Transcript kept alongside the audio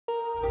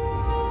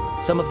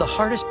Some of the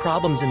hardest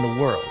problems in the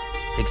world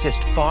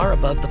exist far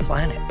above the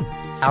planet.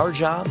 Our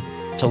job?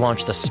 To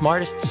launch the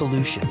smartest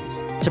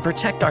solutions, to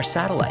protect our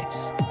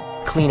satellites,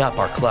 clean up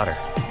our clutter,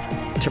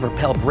 to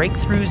propel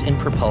breakthroughs in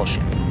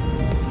propulsion,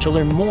 to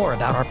learn more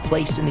about our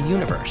place in the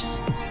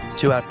universe,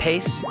 to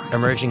outpace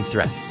emerging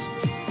threats.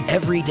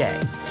 Every day,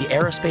 the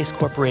Aerospace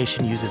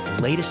Corporation uses the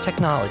latest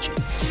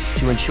technologies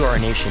to ensure our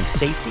nation's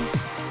safety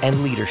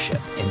and leadership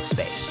in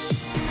space.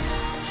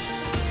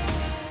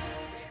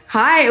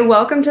 Hi,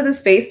 welcome to the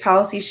Space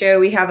Policy Show.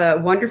 We have a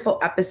wonderful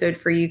episode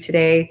for you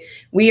today.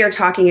 We are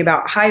talking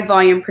about high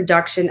volume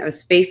production of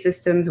space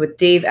systems with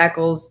Dave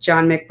Eccles,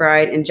 John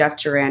McBride, and Jeff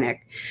Juranek.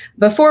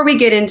 Before we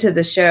get into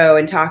the show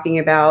and talking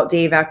about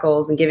Dave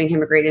Eccles and giving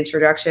him a great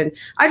introduction,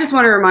 I just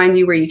want to remind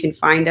you where you can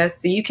find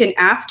us. So you can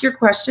ask your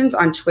questions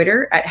on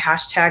Twitter at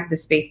hashtag the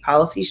Space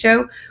Policy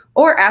Show,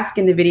 or ask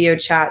in the video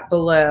chat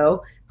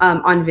below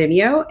on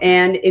Vimeo.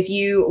 And if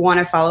you want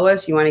to follow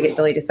us, you want to get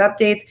the latest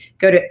updates,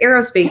 go to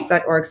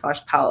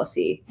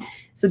aerospace.org/policy.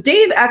 So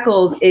Dave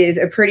Eccles is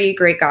a pretty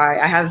great guy.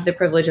 I have the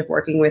privilege of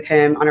working with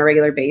him on a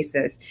regular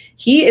basis.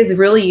 He is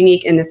really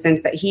unique in the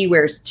sense that he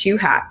wears two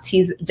hats.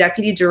 He's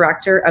Deputy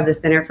Director of the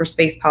Center for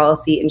Space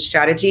Policy and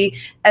Strategy,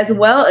 as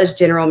well as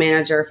General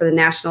Manager for the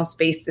National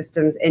Space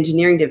Systems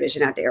Engineering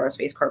Division at the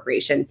Aerospace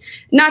Corporation.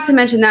 Not to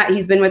mention that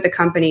he's been with the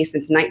company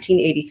since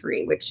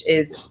 1983, which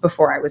is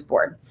before I was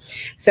born.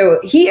 So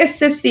he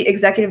assists the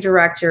Executive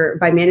Director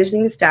by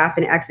managing the staff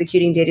and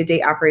executing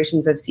day-to-day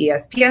operations of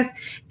CSPS,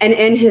 and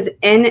in his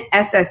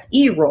NSSE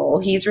role,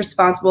 he's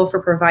responsible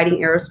for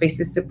providing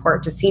aerospace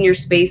support to senior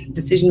space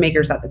decision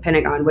makers at the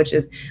Pentagon, which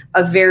is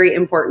a very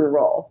important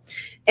role.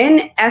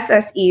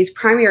 NSSE's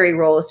primary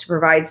role is to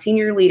provide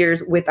senior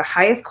leaders with the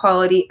highest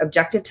quality,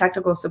 objective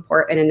technical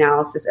support and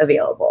analysis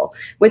available.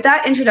 With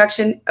that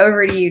introduction,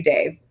 over to you,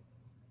 Dave.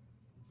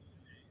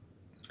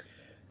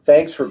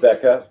 Thanks,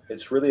 Rebecca.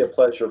 It's really a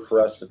pleasure for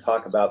us to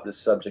talk about this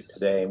subject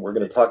today, and we're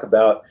going to talk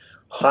about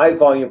high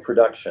volume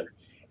production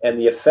and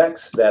the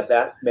effects that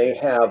that may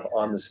have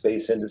on the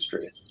space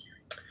industry.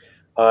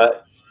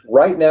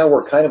 Right now,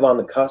 we're kind of on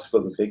the cusp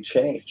of a big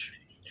change.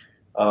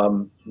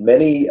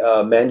 Many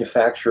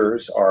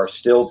manufacturers are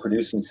still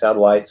producing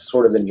satellites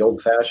sort of in the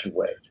old-fashioned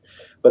way,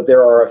 but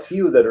there are a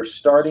few that are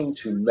starting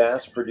to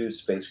mass produce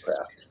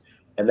spacecraft,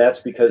 and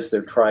that's because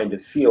they're trying to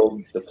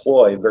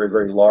deploy very,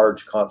 very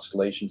large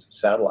constellations of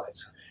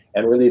satellites.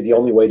 And really the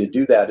only way to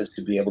do that is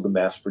to be able to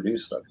mass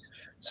produce them.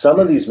 Some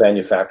of these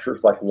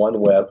manufacturers, like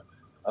OneWeb,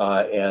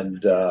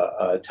 and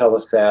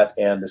Telesat,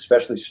 and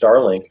especially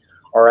Starlink,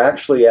 are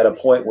actually at a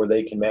point where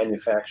they can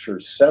manufacture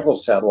several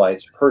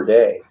satellites per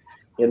day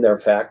in their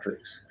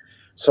factories.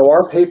 So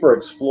our paper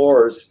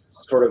explores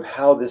sort of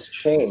how this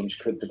change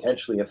could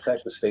potentially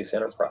affect the space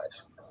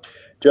enterprise.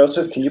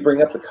 Joseph, can you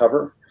bring up the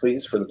cover,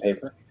 please, for the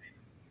paper?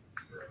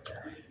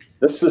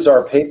 This is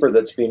our paper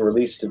that's being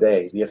released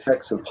today, The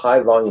Effects of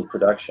High Volume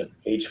Production,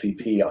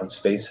 HVP, on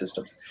Space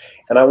Systems.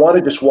 And I want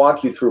to just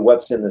walk you through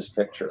what's in this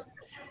picture.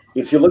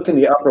 If you look in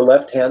the upper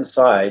left-hand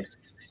side,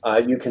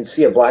 you can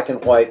see a black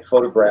and white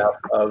photograph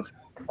of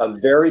a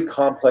very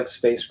complex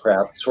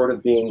spacecraft sort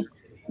of being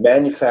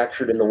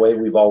manufactured in the way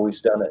we've always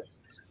done it.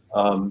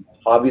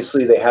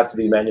 Obviously, they have to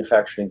be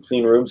manufactured in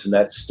clean rooms, and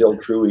that's still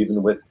true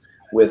even with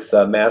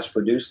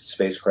mass-produced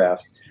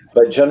spacecraft.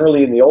 But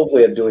generally, in the old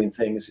way of doing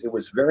things, it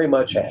was very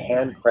much a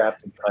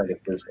handcrafted kind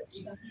of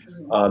business.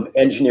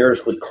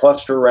 Engineers would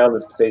cluster around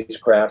the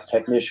spacecraft,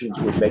 technicians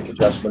would make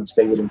adjustments,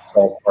 they would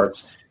install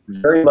parts.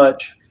 Very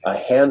much a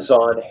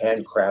hands-on,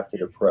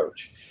 handcrafted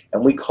approach.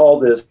 And we call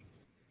this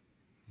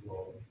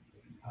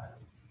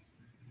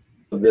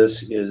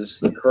is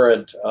the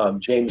current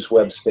James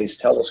Webb Space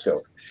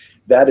Telescope.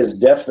 That is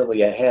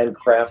definitely a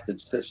handcrafted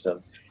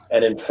system.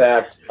 And in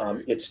fact,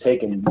 it's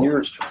taken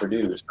years to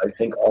produce. I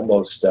think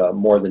almost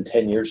more than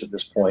 10 years at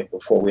this point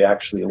before we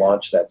actually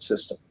launched that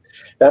system.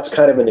 That's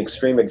kind of an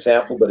extreme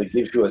example, but it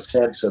gives you a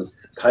sense of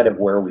kind of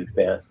where we've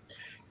been.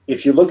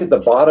 If you look at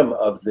the bottom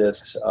of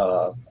this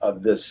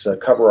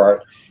cover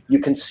art, you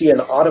can see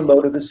an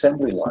automotive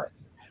assembly line.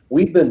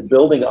 We've been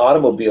building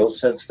automobiles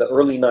since the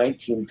early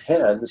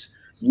 1910s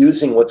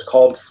using what's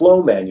called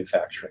flow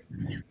manufacturing.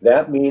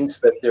 That means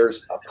that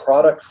there's a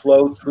product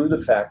flow through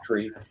the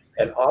factory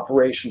and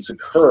operations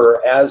occur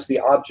as the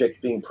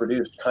object being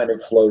produced kind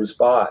of flows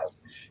by.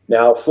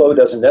 Now, flow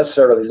doesn't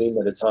necessarily mean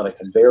that it's on a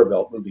conveyor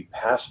belt moving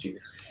past you.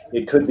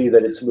 It could be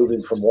that it's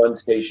moving from one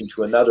station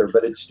to another,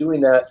 but it's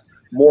doing that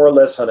more or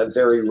less on a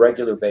very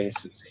regular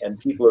basis, and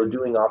people are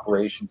doing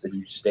operations at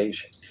each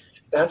station.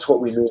 That's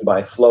what we mean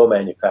by flow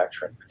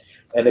manufacturing.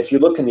 And if you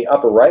look in the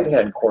upper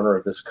right-hand corner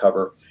of this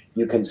cover,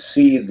 you can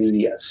see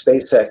the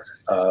SpaceX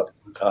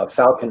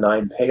Falcon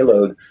 9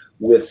 payload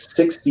with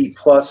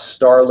 60-plus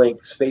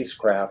Starlink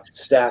spacecraft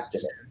stacked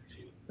in it.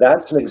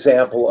 That's an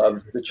example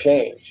of the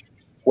change.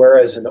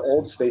 Whereas an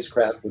old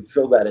spacecraft would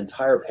fill that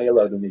entire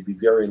payload and they'd be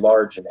very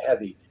large and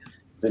heavy,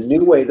 the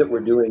new way that we're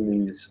doing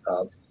these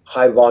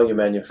high volume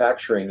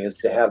manufacturing is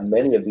to have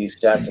many of these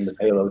stacked in the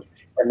payload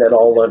and then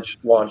all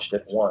launched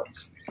at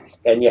once.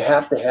 And you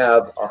have to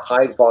have a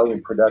high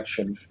volume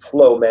production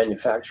flow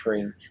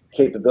manufacturing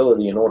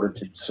capability in order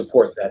to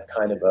support that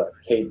kind of a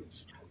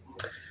cadence.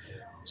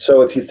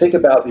 So if you think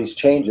about these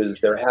changes,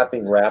 they're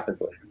happening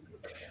rapidly.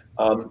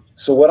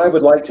 So what I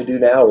would like to do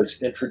now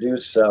is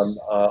introduce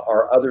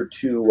our other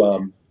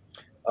two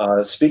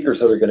speakers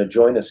that are going to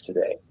join us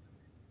today.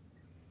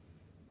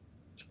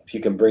 If you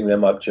can bring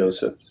them up,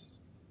 Joseph.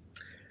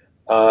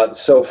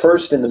 So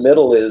first in the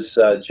middle is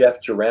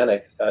Jeff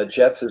Juranek.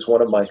 Jeff is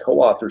one of my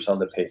co-authors on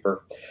the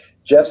paper.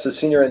 Jeff's a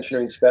senior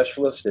engineering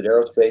specialist at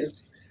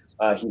Aerospace.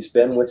 He's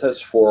been with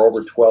us for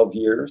over 12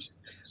 years,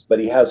 but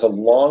he has a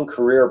long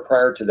career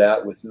prior to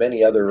that with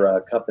many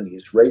other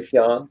companies,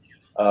 Raytheon,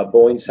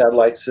 Boeing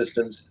Satellite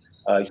Systems,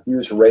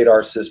 Hughes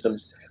Radar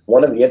Systems.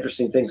 One of the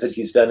interesting things that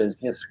he's done in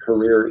his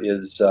career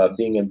is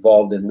being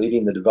involved in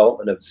leading the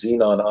development of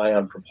xenon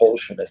ion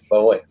propulsion at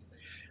Boeing.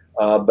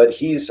 But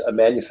he's a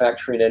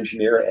manufacturing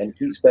engineer, and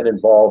he's been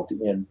involved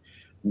in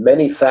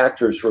many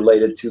factors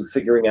related to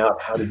figuring out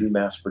how to do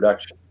mass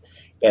production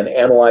and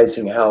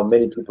analyzing how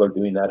many people are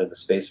doing that in the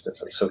space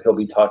business. So he'll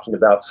be talking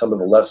about some of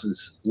the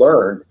lessons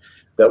learned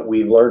that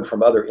we've learned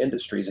from other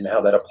industries and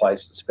how that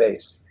applies to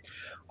space.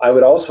 I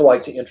would also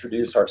like to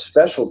introduce our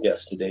special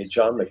guest today,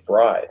 John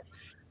McBride.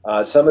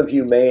 Some of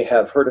you may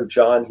have heard of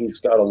John. He's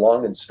got a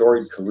long and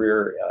storied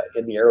career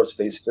in the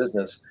aerospace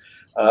business,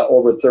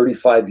 over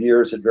 35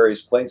 years at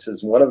various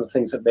places. One of the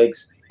things that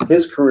makes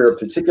his career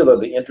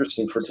particularly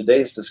interesting for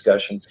today's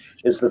discussion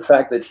is the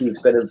fact that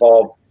he's been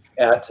involved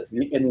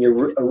in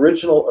the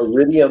original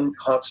Iridium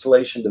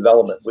constellation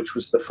development, which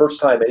was the first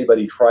time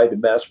anybody tried to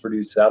mass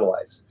produce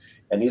satellites.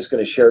 And he's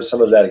going to share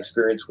some of that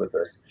experience with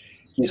us.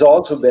 He's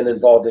also been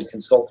involved in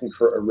consulting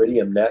for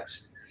Iridium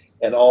Next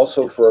and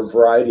also for a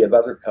variety of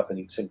other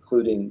companies,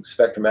 including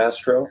Spectrum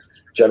Astro,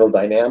 General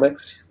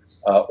Dynamics,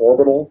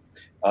 Orbital.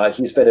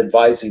 He's been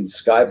advising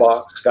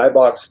Skybox.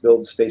 Skybox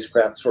builds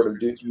spacecraft sort of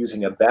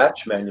using a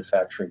batch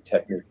manufacturing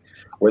technique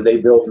where they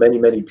build many,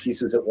 many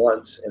pieces at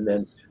once and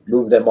then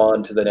move them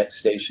on to the next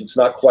station. It's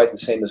not quite the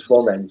same as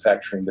flow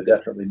manufacturing, but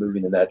definitely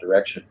moving in that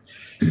direction.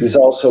 He's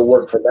also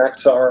worked for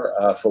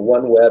Maxar, for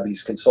OneWeb.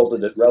 He's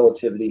consulted at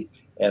Relativity,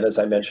 and as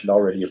I mentioned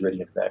already,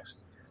 Iridium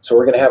Next. So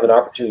we're going to have an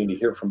opportunity to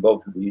hear from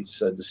both of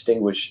these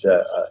distinguished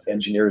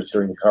engineers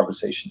during the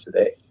conversation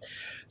today.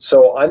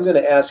 So I'm going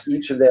to ask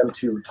each of them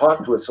to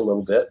talk to us a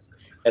little bit.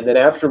 And then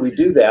after we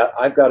do that,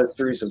 I've got a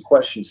series of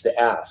questions to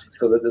ask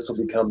so that this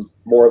will become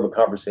more of a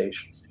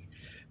conversation.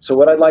 So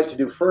what I'd like to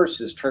do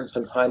first is turn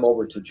some time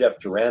over to Jeff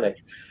Juranek.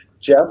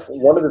 Jeff,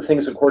 one of the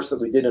things, of course,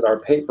 that we did in our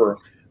paper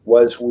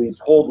was we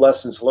pulled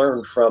lessons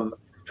learned from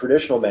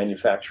traditional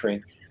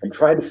manufacturing and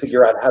tried to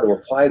figure out how to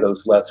apply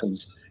those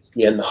lessons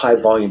in high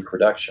volume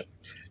production.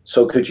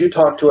 So could you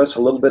talk to us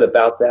a little bit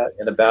about that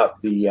and about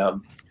the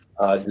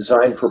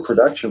design for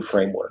production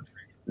framework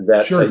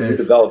that you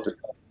developed in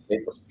the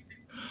paper?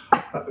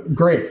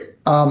 Great.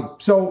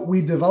 So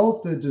we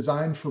developed the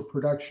design for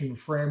production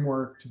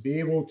framework to be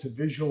able to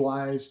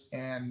visualize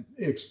and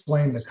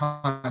explain the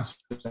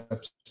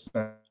concepts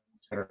better.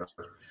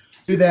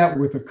 Do that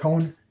with a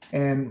cone,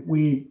 and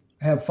we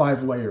have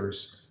 5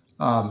 layers.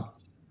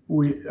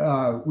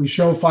 We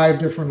show 5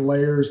 different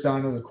layers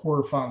down to the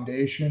core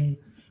foundation.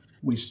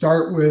 We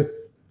start with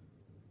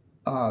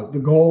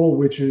the goal,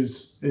 which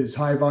is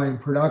high volume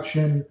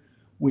production.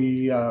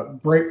 We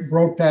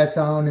broke that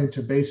down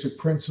into basic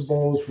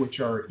principles, which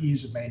are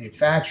ease of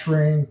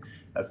manufacturing,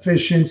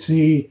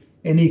 efficiency,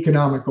 and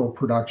economical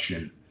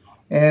production.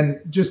 And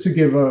just to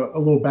give a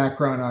little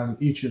background on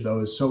each of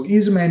those. So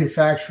ease of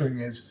manufacturing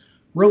is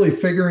really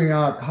figuring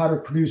out how to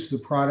produce the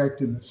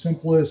product in the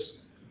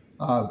simplest,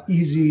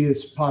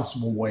 easiest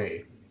possible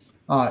way.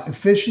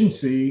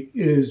 Efficiency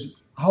is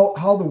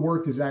how the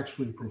work is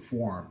actually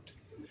performed.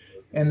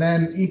 And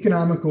then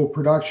economical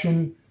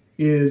production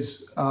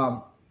is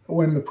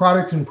when the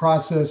product and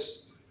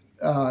process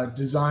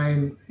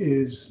design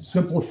is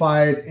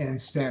simplified and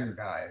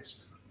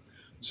standardized.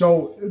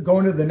 So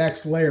going to the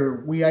next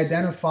layer, we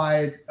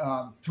identified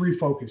 3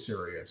 focus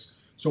areas.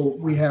 So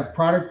we have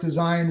product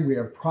design, we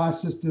have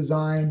process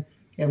design,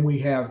 and we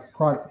have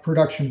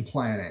production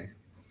planning.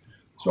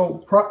 So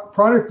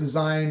product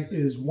design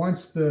is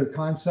once the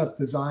concept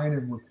design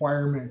and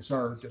requirements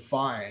are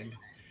defined,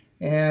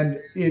 and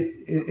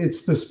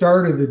it's the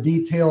start of the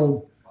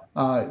detailed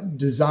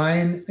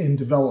design and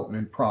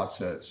development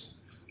process.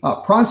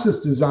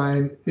 Process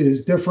design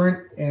is different,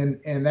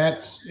 and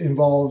that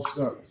involves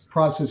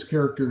process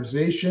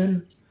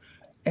characterization,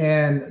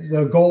 and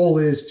the goal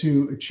is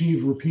to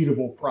achieve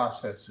repeatable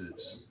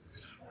processes.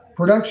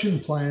 Production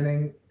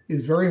planning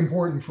is very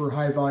important for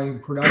high volume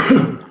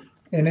production,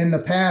 and in the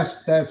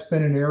past, that's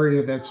been an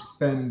area that's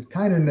been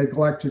kind of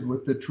neglected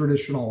with the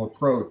traditional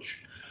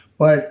approach,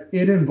 but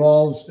it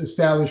involves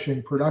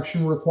establishing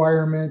production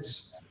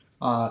requirements,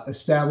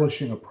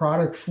 establishing a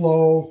product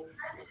flow,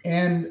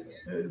 and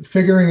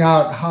figuring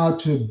out how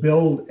to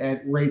build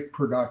at rate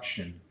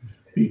production.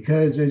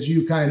 Because as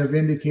you kind of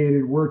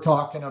indicated, we're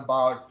talking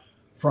about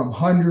from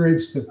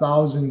hundreds to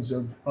thousands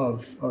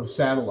of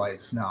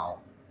satellites now.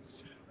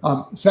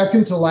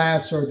 Second to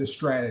last are the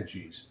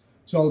strategies.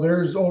 So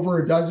there's over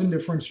a dozen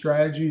different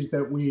strategies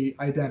that we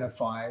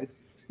identified.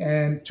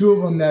 And two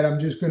of them that I'm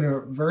just going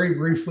to very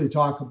briefly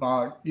talk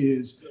about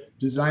is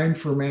design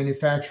for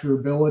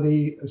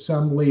manufacturability,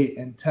 assembly,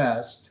 and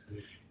test.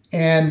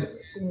 And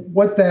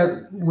what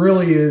that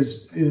really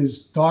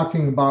is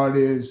talking about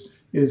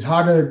is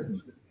how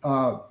to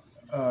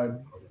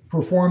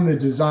perform the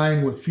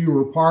design with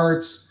fewer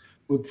parts,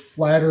 with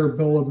flatter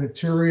bill of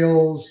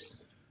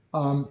materials,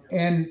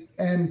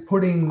 and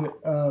putting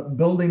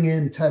building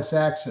in test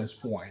access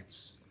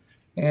points.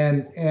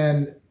 And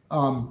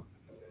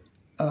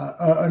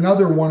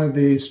another one of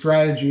the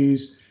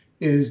strategies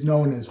is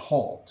known as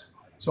HALT.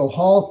 So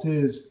HALT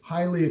is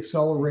highly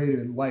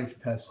accelerated life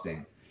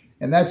testing.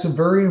 And that's a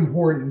very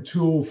important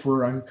tool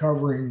for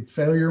uncovering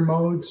failure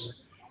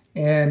modes.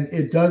 And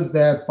it does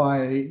that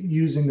by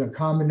using a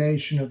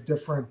combination of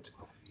different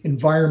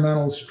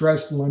environmental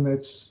stress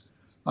limits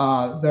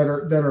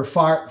that are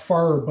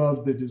far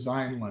above the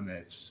design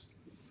limits.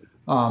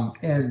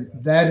 And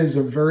that is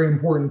a very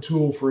important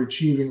tool for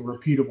achieving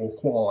repeatable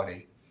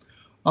quality.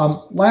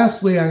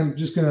 Lastly, I'm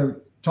just going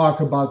to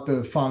talk about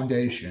the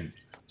foundation.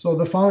 So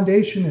the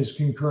foundation is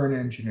concurrent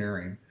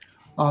engineering.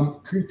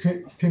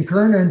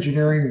 Concurrent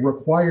engineering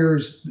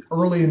requires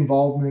early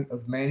involvement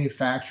of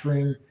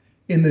manufacturing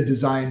in the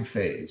design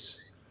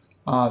phase.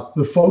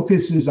 The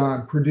focus is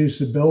on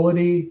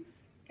producibility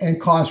and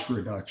cost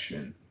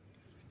reduction.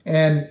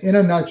 And in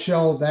a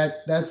nutshell,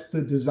 that's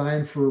the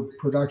design for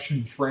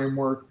production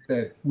framework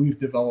that we've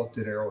developed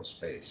at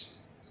Aerospace.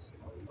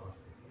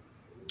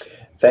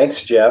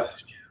 Thanks, Jeff.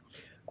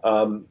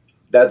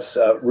 That's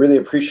really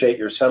appreciate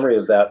your summary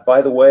of that.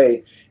 By the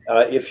way,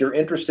 if you're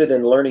interested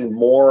in learning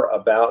more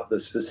about the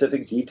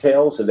specific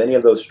details of any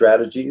of those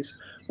strategies,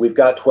 we've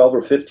got 12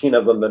 or 15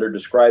 of them that are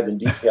described in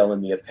detail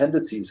in the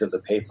appendices of the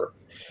paper.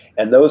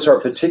 And those are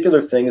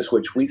particular things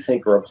which we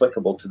think are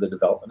applicable to the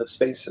development of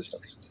space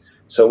systems.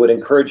 So I would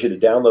encourage you to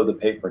download the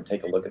paper and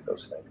take a look at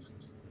those things.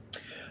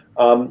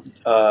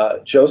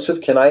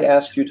 Joseph, can I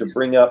ask you to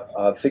bring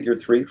up figure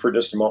 3 for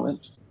just a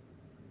moment?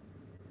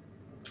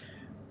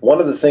 One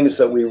of the things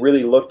that we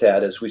really looked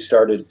at as we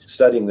started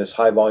studying this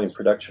high volume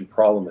production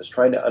problem is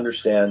trying to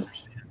understand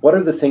what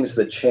are the things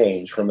that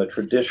change from a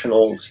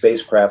traditional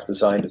spacecraft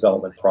design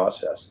development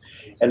process.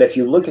 And if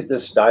you look at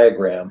this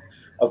diagram,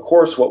 of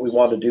course, what we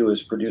want to do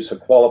is produce a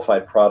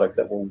qualified product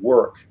that will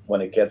work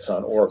when it gets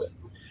on orbit.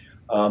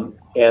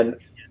 And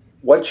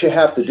what you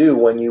have to do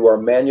when you are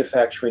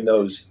manufacturing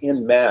those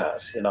in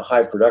mass in a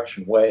high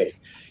production way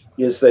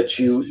is that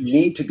you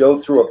need to go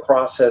through a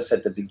process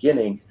at the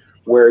beginning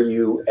where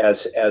you,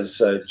 as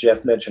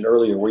Jeff mentioned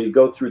earlier, where you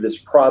go through this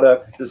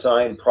product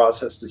design,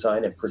 process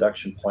design, and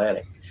production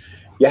planning.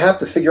 You have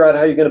to figure out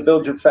how you're going to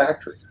build your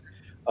factory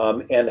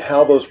and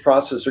how those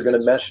processes are going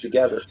to mesh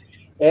together.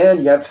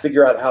 And you have to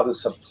figure out how the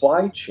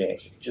supply chain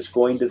is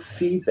going to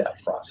feed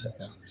that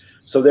process.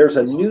 So there's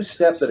a new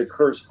step that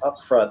occurs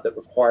up front that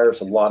requires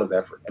a lot of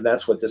effort. And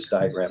that's what this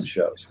diagram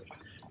shows.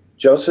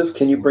 Joseph,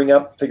 can you bring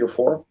up figure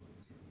 4?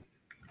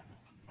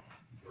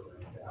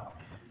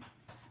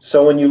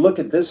 So when you look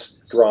at this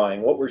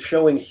drawing, what we're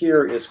showing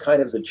here is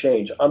kind of the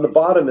change. On the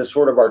bottom is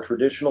sort of our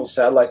traditional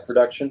satellite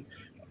production,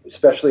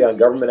 especially on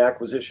government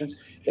acquisitions.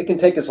 It can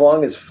take as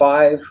long as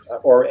 5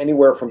 or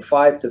anywhere from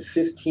 5 to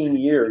 15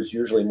 years,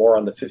 usually more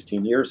on the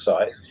 15-year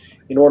side,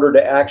 in order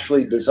to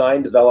actually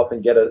design, develop,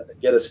 and get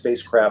a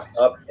spacecraft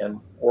up and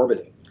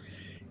orbiting.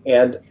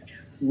 And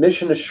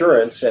mission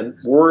assurance and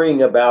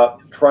worrying about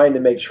trying to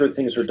make sure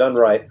things are done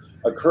right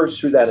occurs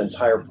through that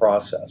entire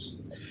process.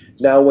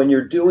 Now, when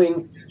you're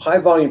doing high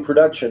volume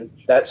production,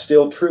 that's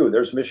still true.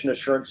 There's mission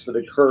assurance that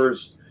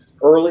occurs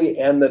early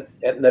and that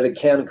it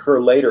can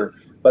occur later.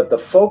 But the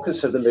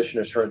focus of the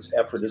mission assurance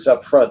effort is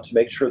up front to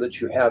make sure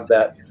that you have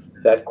that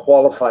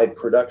qualified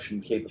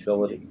production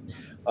capability.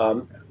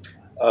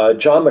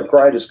 John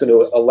McBride is going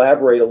to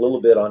elaborate a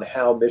little bit on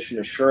how mission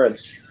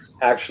assurance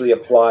actually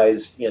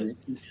applies in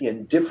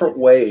different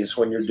ways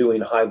when you're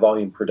doing high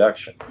volume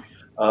production.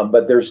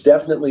 But there's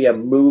definitely a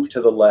move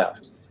to the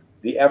left.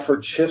 The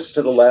effort shifts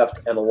to the left,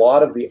 and a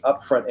lot of the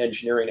upfront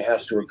engineering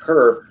has to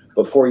occur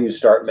before you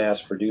start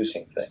mass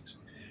producing things.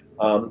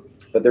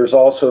 But there's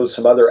also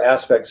some other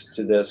aspects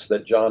to this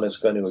that John is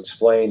going to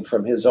explain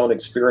from his own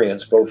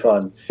experience, both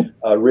on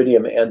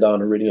Iridium and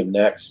on Iridium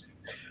Next,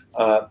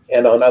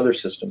 and on other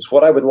systems.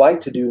 What I would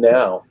like to do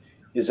now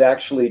is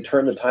actually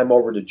turn the time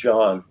over to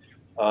John.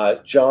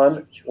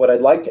 John, what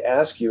I'd like to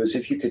ask you is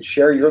if you could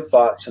share your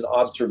thoughts and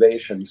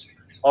observations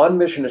on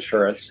mission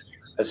assurance,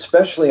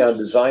 especially on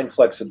design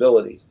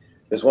flexibility.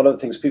 Because one of the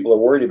things people are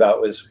worried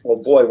about is, well,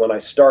 boy, when I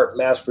start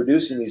mass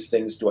producing these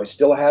things, do I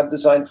still have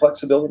design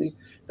flexibility?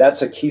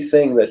 That's a key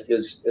thing that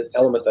is an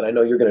element that I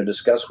know you're going to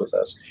discuss with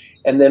us.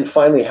 And then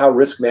finally, how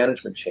risk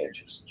management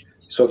changes.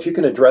 So if you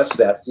can address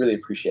that, really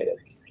appreciate it.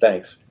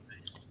 Thanks.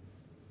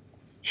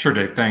 Sure,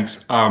 Dave,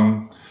 thanks.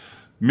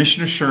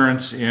 Mission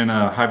assurance in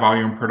a high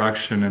volume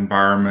production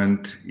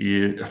environment,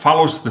 it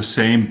follows the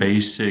same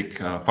basic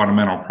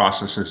fundamental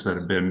processes that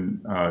have been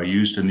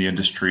used in the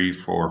industry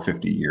for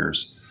 50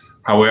 years.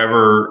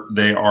 However,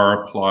 they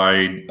are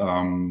applied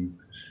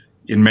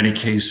in many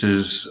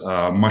cases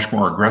much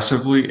more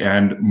aggressively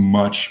and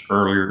much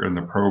earlier in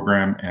the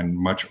program and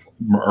much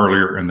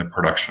earlier in the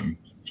production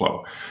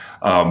flow.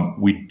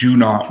 We do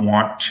not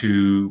want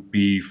to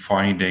be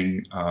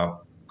finding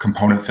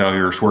component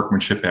failures,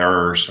 workmanship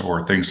errors,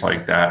 or things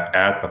like that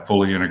at the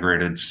fully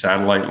integrated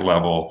satellite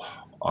level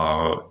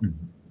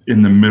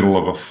in the middle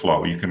of a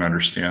flow. You can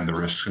understand the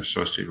risks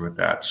associated with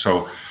that.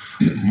 So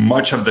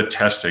much of the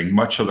testing,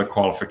 much of the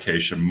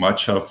qualification,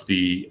 much of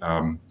the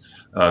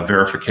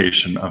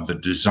verification of the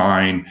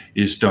design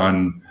is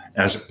done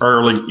as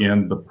early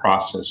in the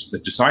process, the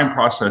design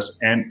process,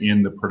 and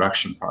in the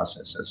production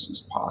process as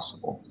is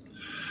possible.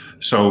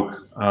 So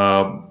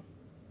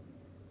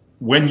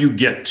when you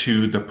get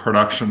to the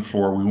production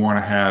floor, we want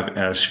to have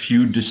as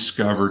few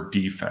discovered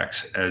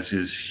defects as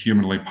is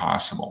humanly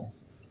possible.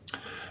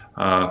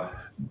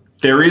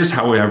 There is,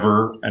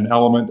 however, an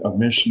element of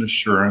mission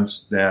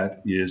assurance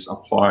that is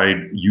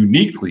applied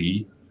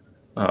uniquely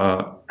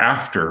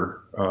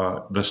after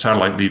the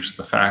satellite leaves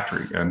the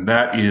factory, and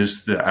that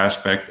is the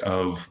aspect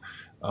of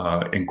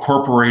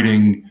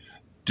incorporating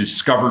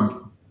discovered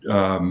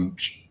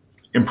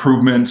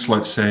improvements,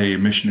 let's say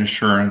mission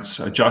assurance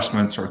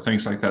adjustments or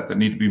things like that that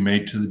need to be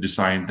made to the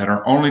design that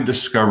are only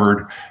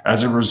discovered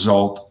as a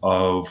result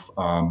of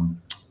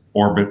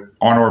on-orbit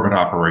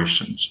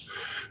operations.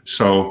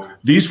 So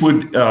these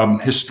would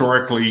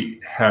historically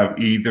have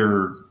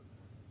either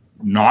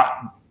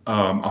not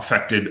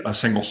affected a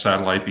single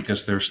satellite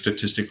because they're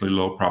statistically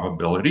low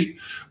probability,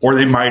 or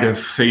they might have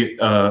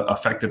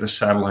affected a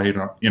satellite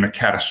in a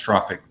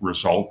catastrophic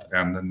result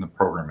and then the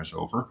program is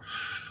over.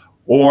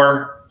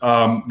 Or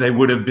they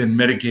would have been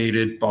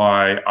mitigated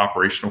by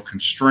operational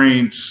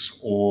constraints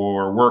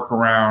or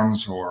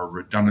workarounds or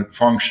redundant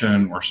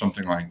function or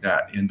something like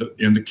that.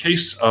 In the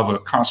case of a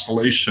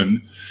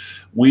constellation,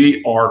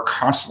 we are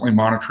constantly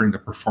monitoring the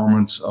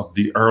performance of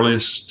the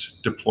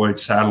earliest deployed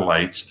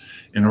satellites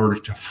in order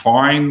to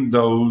find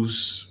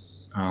those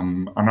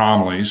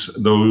anomalies,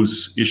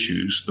 those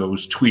issues,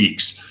 those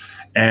tweaks,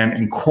 and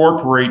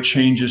incorporate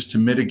changes to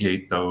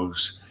mitigate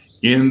those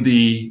in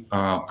the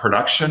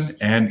production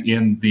and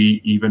in the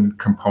even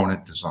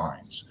component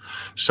designs.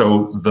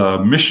 So the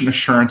mission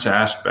assurance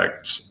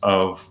aspects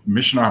of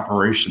mission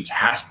operations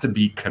has to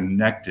be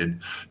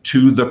connected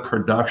to the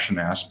production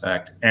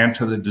aspect and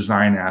to the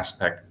design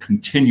aspect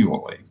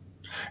continually.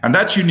 And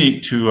that's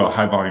unique to a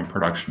high volume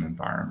production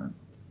environment.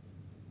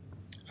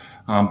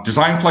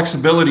 Design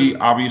flexibility,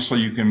 obviously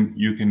you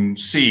can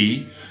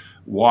see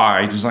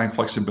why design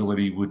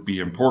flexibility would be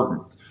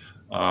important.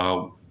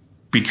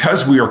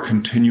 Because we are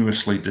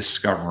continuously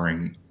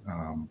discovering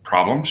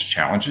problems,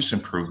 challenges,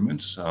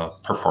 improvements,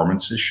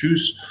 performance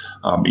issues,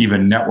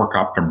 even network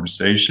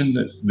optimization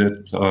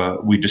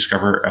that we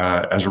discover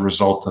as a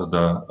result of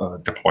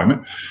the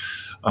deployment.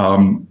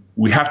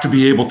 We have to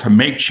be able to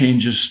make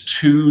changes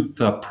to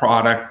the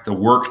product, the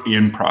work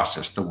in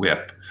process, the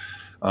WIP,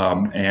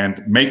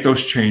 and make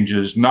those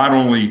changes not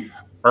only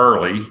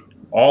early,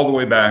 all the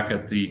way back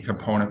at the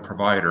component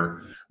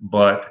provider,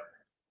 but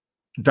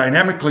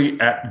dynamically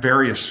at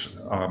various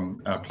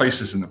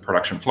places in the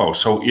production flow.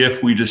 So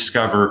if we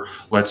discover,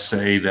 let's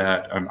say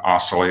that an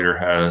oscillator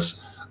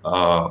has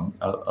a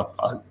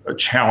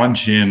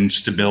challenge in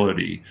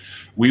stability,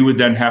 we would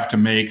then have to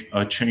make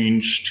a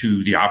change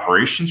to the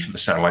operations for the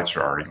satellites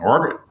that are already in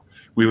orbit.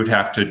 We would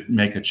have to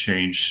make a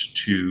change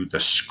to the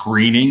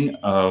screening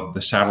of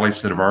the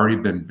satellites that have already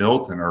been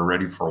built and are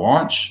ready for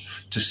launch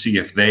to see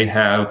if they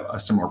have a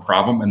similar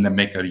problem and then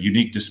make a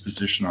unique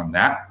disposition on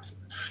that.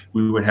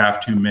 We would have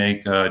to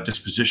make a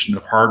disposition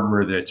of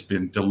hardware that's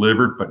been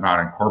delivered but not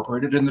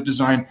incorporated in the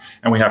design.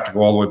 And we have to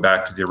go all the way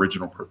back to the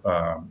original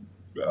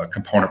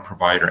component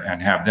provider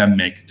and have them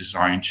make a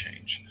design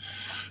change.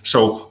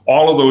 So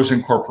all of those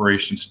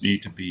incorporations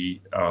need to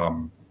be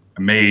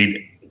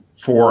made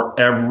for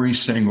every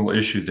single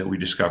issue that we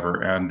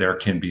discover, and there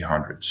can be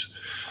hundreds.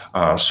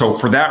 So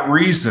for that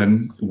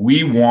reason,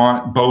 we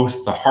want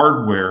both the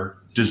hardware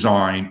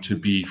design to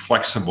be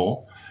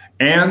flexible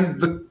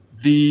and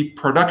the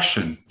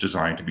production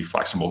design to be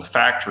flexible. The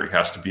factory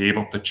has to be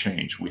able to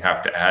change. We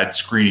have to add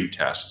screening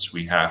tests.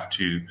 We have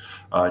to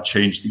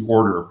change the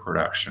order of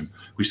production.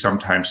 We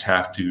sometimes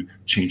have to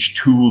change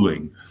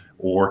tooling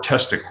or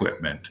test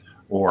equipment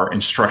or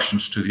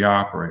instructions to the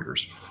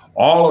operators.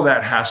 All of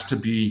that has to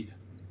be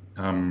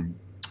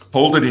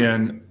folded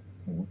in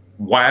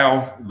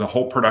while the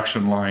whole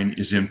production line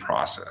is in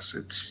process.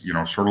 It's, you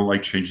know, sort of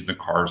like changing the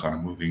tires on a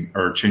moving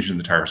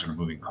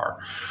car.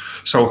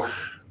 So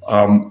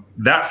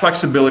that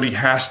flexibility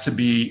has to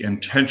be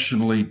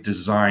intentionally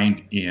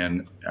designed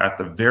in at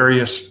the very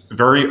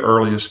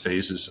earliest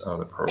phases of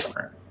the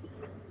program.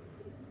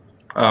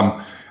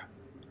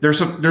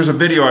 There's a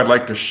video I'd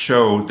like to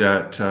show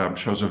that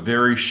shows a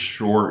very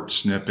short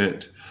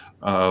snippet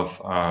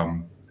of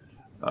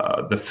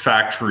the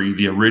factory,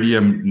 the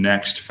Iridium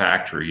Next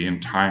factory in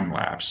time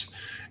lapse.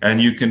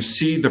 And you can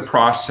see the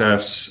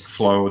process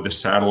flow, the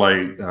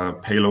satellite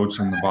payloads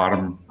in the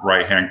bottom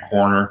right-hand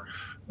corner.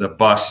 the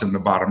bus in the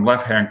bottom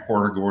left-hand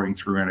corner going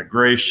through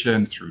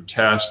integration, through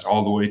test,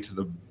 all the way to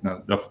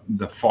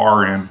the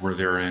far end where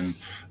they're in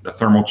the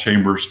thermal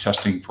chambers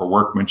testing for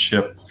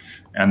workmanship,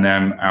 and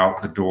then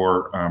out the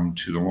door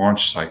to the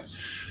launch site.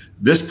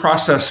 This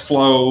process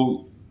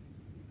flow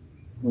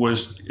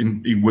was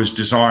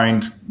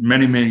designed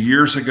many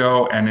years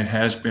ago, and it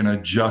has been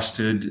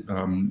adjusted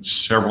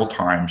several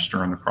times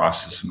during the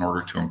process in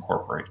order to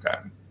incorporate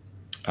that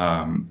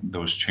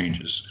those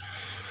changes.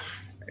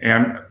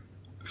 And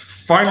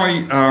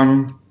finally,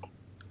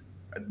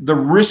 the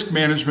risk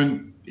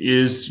management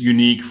is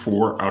unique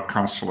for our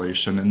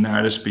constellation, and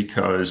that is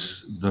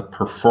because the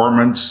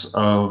performance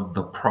of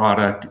the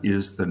product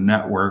is the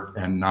network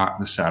and not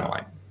the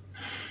satellite.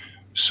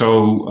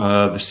 So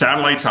the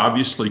satellites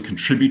obviously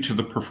contribute to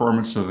the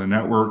performance of the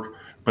network,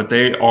 but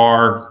they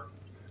are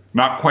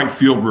not quite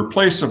field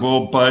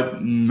replaceable,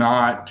 but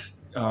not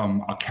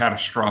a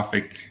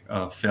catastrophic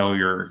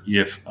failure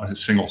if a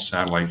single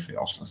satellite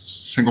fails. A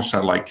single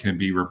satellite can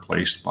be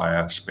replaced by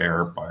a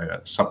spare, by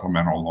a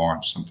supplemental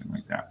launch, something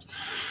like that.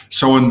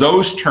 So in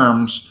those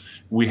terms,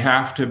 we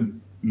have to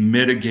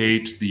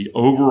mitigate the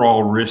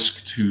overall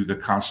risk to the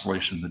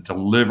constellation, the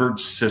delivered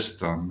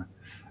system,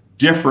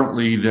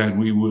 differently than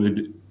we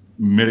would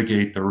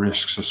mitigate the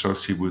risks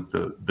associated with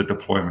the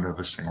deployment of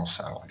a single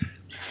satellite.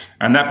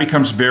 And that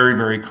becomes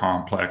very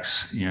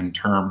complex in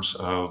terms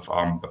of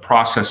the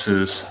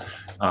processes,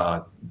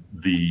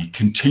 the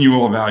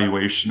continual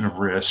evaluation of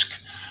risk,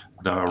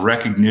 the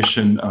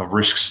recognition of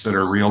risks that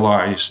are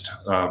realized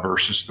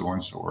versus the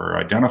ones that were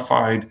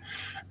identified,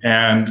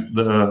 and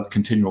the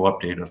continual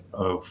update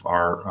of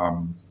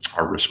our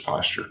risk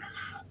posture.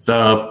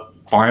 The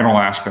final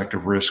aspect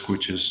of risk,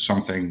 which is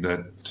something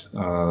that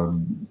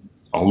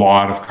a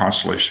lot of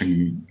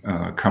constellation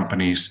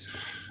companies,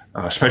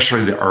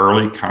 especially the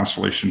early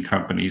constellation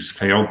companies,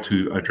 failed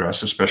to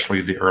address, especially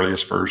the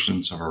earliest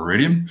versions of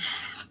Iridium,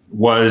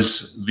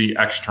 was the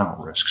external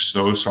risks.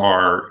 Those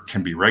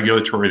can be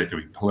regulatory, they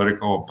can be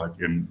political, but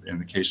in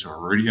the case of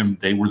Iridium,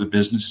 they were the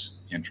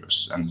business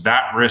interests. And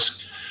that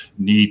risk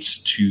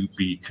needs to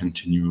be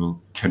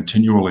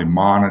continually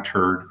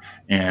monitored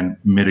and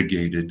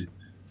mitigated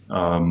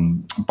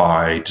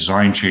by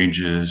design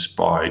changes,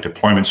 by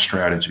deployment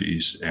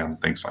strategies, and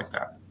things like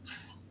that.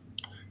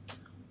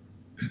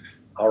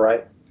 All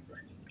right.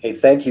 Hey,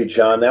 thank you,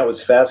 John. That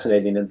was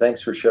fascinating, and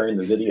thanks for sharing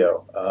the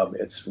video.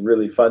 It's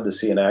really fun to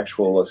see an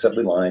actual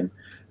assembly line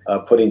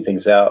putting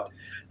things out.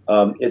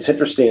 It's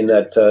interesting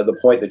that the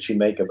point that you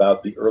make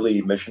about the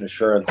early mission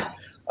assurance.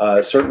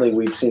 Certainly,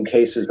 we've seen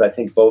cases, I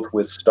think, both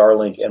with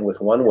Starlink and with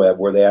OneWeb,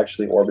 where they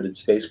actually orbited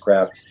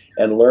spacecraft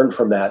and learned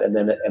from that, and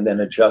then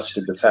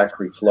adjusted the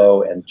factory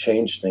flow and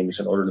changed things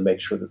in order to make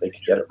sure that they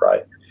could get it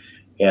right.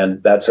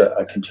 And that's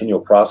a continual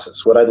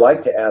process. What I'd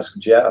like to ask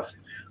Jeff,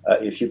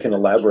 if you can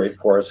elaborate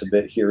for us a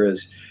bit here,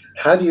 is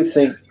how do you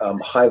think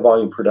high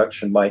volume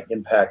production might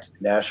impact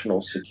national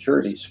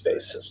security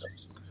space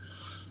systems?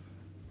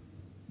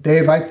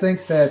 Dave, I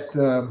think that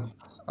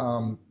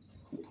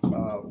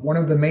one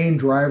of the main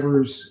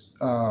drivers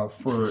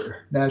for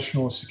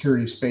national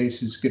security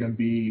space is going to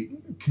be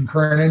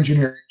concurrent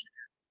engineering.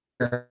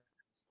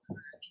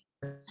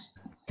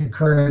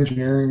 Concurrent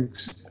engineering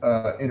is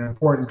an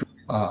important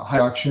high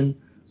production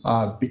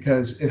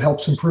because it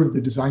helps improve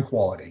the design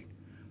quality.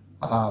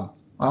 I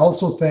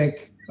also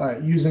think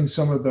using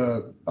some of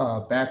the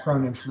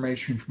background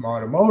information from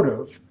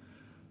automotive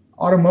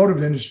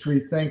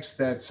industry thinks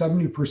that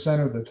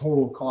 70% of the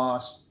total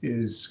cost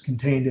is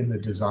contained in the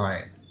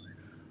design.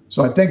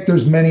 So I think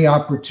there's many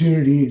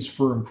opportunities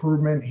for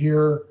improvement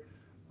here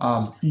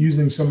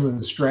using some of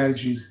the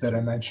strategies that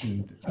I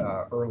mentioned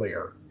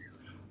earlier.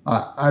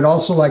 I'd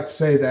also like to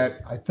say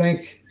that I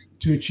think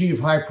to achieve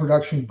high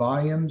production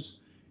volumes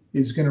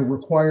is going to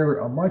require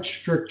a much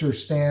stricter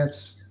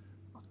stance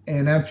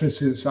and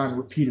emphasis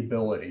on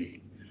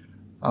repeatability.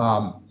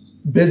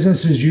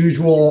 Business as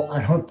usual,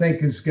 I don't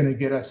think is going to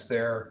get us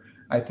there.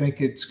 I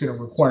think it's going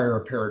to require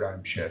a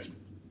paradigm shift.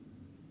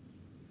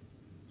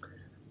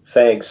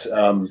 Thanks.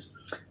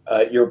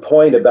 Your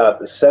point about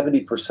the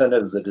 70%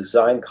 of the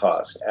design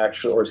cost,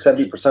 actually, or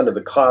 70% of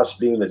the cost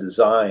being the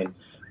design,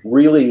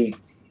 really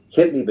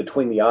hit me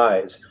between the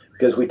eyes,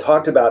 because we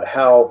talked about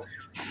how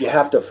you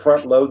have to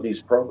front load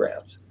these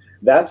programs.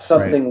 That's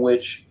something right.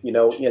 Which, you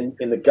know,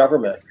 in the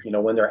government, you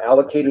know, when they're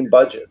allocating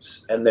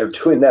budgets, and they're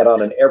doing that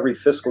on an every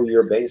fiscal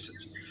year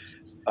basis,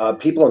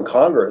 people in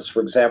Congress,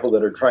 for example,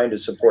 that are trying to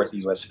support the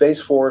U.S.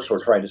 Space Force or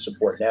trying to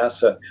support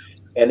NASA,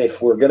 and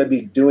if we're going to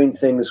be doing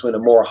things in a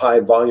more high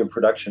volume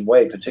production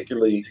way,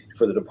 particularly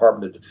for the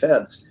Department of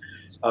Defense,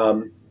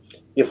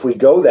 if we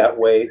go that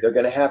way, they're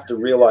going to have to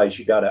realize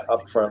you got to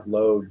upfront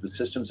load the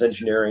systems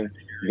engineering.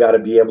 You got to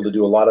be able to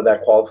do a lot of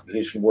that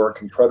qualification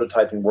work and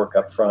prototyping work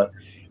up front.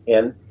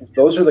 And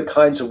those are the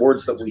kinds of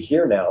words that we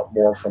hear now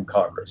more from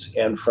Congress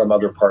and from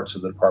other parts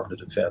of the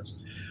Department of Defense.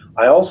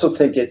 I also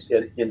think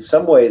in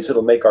some ways,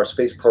 it'll make our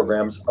space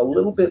programs a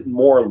little bit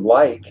more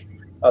like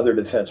other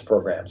defense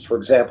programs. For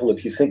example,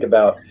 if you think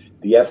about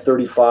the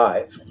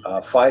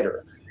F-35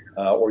 fighter,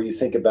 or you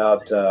think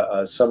about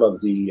some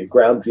of the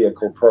ground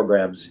vehicle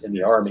programs in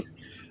the Army.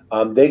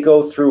 They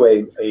go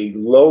through a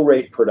low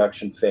rate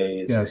production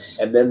phase, Yes.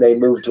 and then they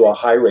move to a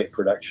high rate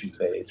production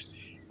phase.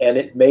 And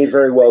it may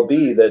very well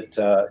be that,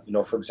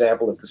 for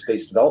example, if the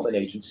Space Development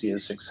Agency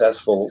is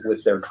successful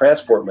with their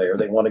transport layer,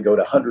 they want to go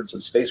to hundreds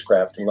of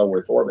spacecraft in low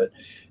Earth orbit.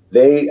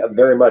 They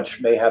very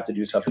much may have to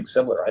do something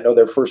similar. I know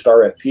their first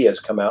RFP has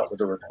come out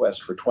with a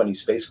request for 20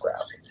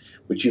 spacecraft,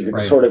 which you could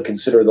sort of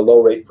consider the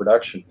low rate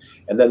production.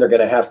 And then they're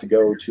going to have to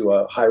go to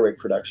a high rate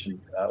production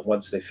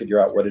once they figure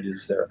out what it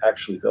is they're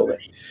actually building.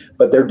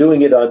 But they're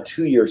doing it on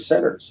 2-year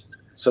centers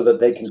so that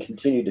they can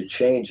continue to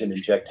change and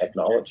inject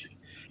technology.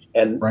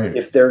 And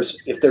if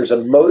there's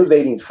a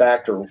motivating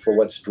factor for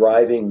what's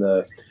driving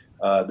the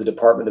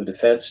Department of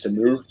Defense to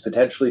move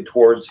potentially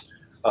towards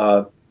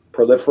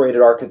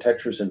proliferated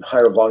architectures and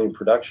higher volume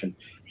production,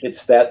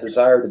 it's that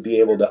desire to be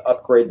able to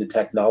upgrade the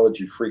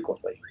technology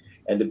frequently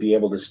and to be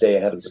able to stay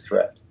ahead of the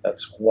threat.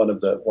 That's one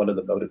of the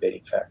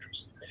motivating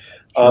factors.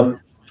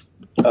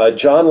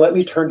 John, let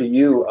me turn to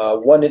you.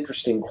 One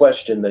interesting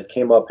question that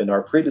came up in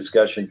our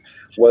pre-discussion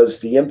was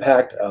the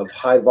impact of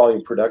high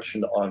volume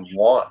production on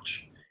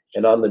launch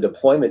and on the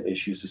deployment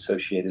issues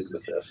associated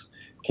with this.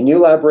 Can you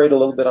elaborate a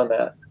little bit on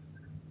that?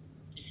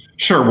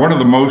 Sure. One of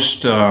the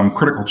most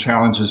critical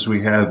challenges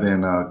we have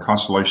in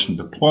constellation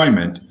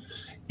deployment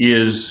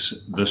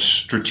is the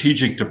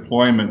strategic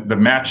deployment, the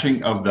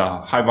matching of the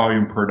high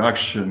volume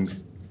production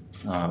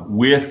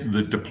with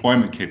the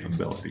deployment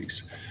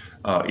capabilities.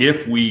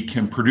 If we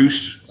can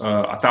produce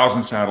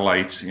 1,000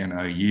 satellites in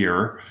a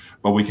year,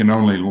 but we can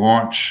only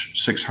launch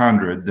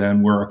 600,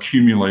 then we're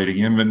accumulating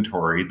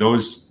inventory.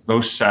 Those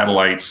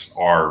satellites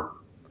are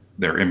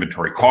their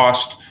inventory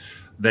cost.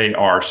 They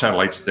are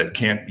satellites that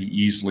can't be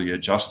easily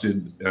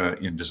adjusted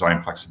in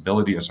design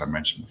flexibility, as I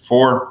mentioned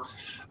before.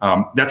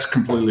 That's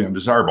completely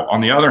undesirable. On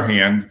the other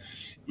hand,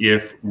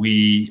 if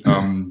we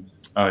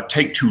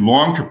take too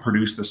long to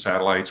produce the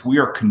satellites, we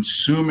are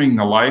consuming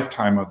the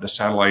lifetime of the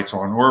satellites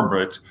on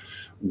orbit,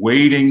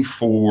 waiting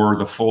for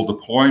the full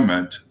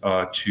deployment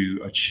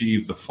to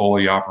achieve the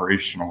fully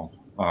operational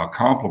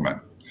complement.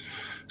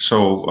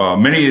 So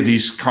many of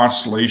these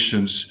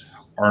constellations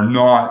are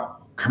not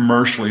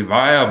commercially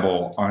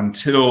viable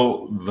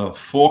until the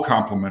full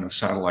complement of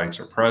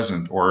satellites are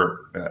present,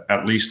 or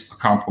at least a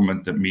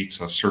complement that meets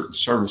a certain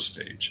service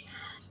stage.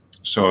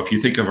 So if you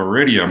think of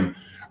Iridium,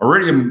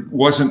 Iridium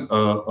wasn't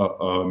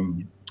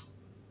the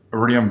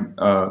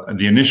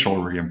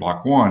initial Iridium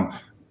Block 1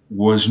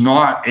 was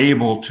not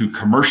able to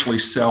commercially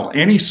sell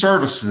any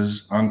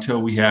services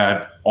until we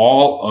had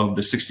all of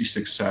the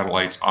 66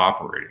 satellites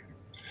operating.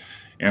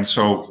 And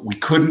so we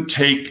couldn't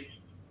take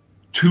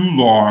too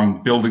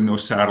long building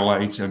those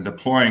satellites and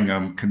deploying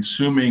them,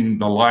 consuming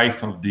the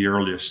life of the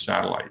earliest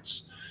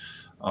satellites.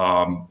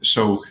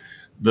 So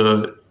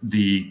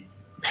the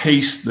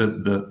pace,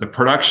 the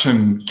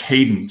production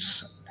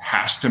cadence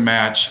has to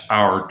match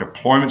our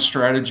deployment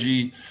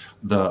strategy,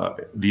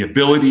 the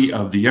ability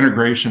of the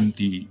integration,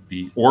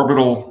 the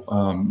orbital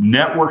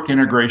network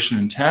integration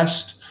and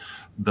test,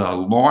 the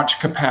launch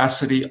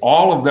capacity.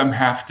 All of them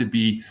have to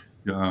be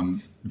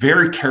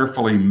very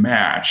carefully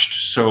matched,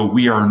 so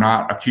we are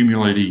not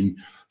accumulating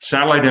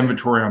satellite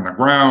inventory on the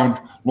ground,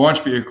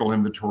 launch vehicle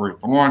inventory at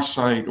the launch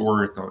site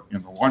or in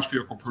the launch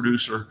vehicle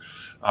producer,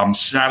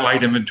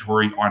 satellite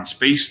inventory on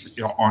space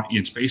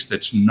in space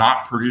that's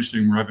not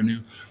producing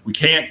revenue. We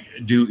can't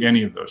do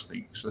any of those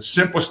things. The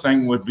simplest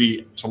thing would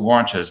be to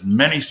launch as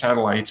many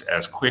satellites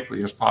as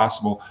quickly as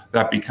possible.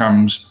 That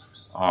becomes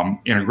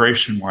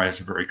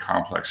integration-wise a very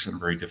complex and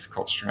very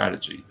difficult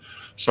strategy.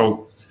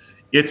 So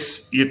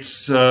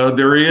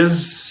there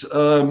is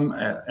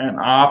an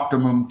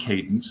optimum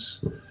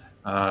cadence.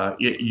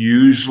 It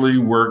usually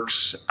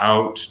works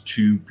out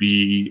to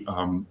be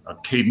a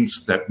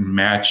cadence that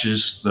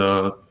matches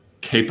the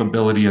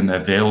capability and the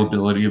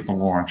availability of the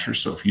launcher.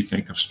 So if you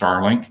think of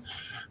Starlink,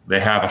 they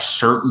have a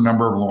certain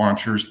number of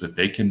launchers that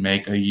they can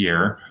make a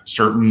year,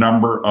 certain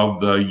number of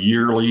the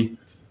yearly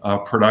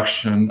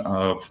production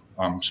of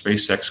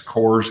SpaceX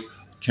cores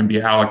can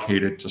be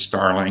allocated to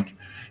Starlink.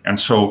 And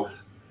so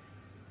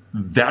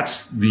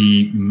that's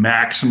the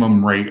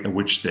maximum rate at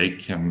which they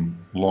can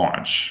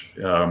launch.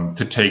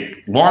 To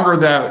take longer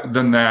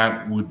than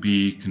that would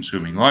be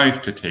consuming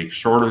life. To take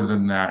shorter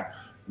than that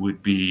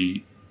would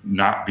be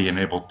not being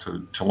able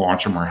to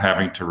launch them or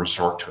having to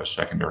resort to a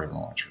secondary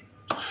launcher.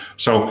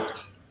 So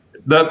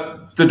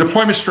the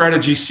deployment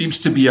strategy seems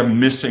to be a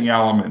missing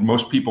element.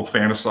 Most people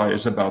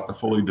fantasize about the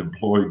fully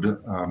deployed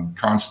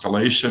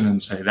constellation and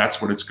say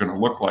that's what it's going to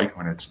look like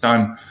when it's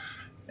done.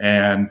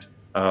 And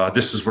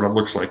this is what it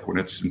looks like when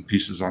it's in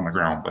pieces on the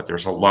ground. But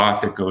there's a lot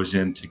that goes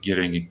into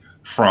getting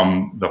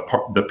from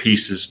the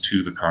pieces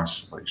to the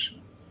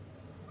constellation.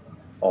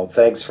 Oh,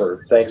 thanks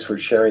for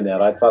sharing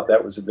that. I thought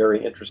that was a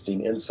very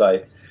interesting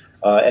insight.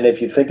 And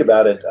if you think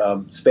about it,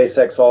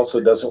 SpaceX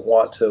also doesn't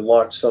want to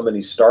launch so many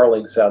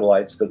Starlink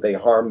satellites that they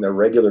harm their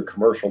regular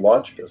commercial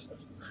launch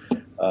business.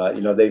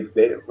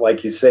 They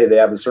like you say, they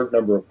have a certain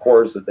number of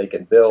cores that they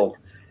can build.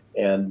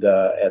 And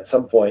at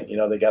some point,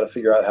 they got to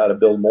figure out how to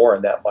build more,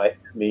 and that might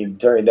mean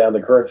tearing down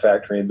the current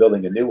factory and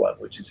building a new one,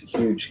 which is a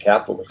huge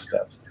capital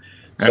expense.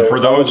 And so for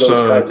those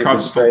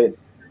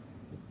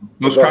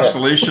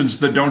constellations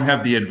that don't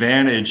have the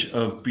advantage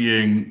of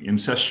being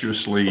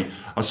incestuously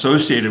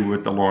associated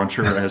with the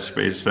launcher as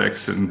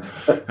SpaceX and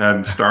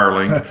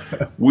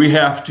Starlink, we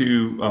have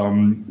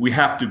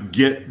to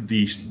get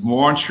these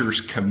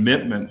launchers'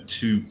 commitment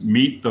to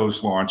meet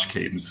those launch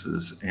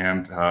cadences,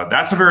 and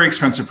that's a very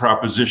expensive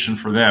proposition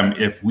for them.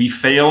 If we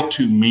fail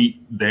to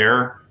meet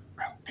their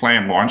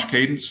planned launch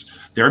cadence,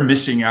 they're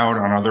missing out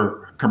on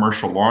other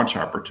commercial launch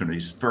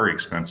opportunities. Very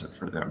expensive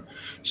for them.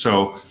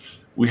 So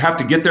we have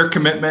to get their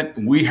commitment.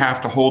 We have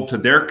to hold to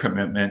their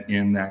commitment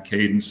in that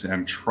cadence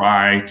and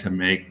try to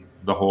make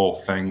the whole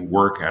thing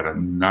work at a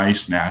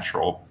nice,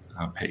 natural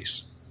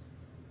pace.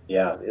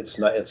 Yeah, it's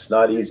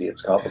not easy.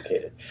 It's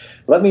complicated.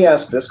 Let me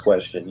ask this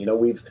question.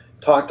 We've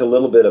talked a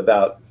little bit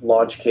about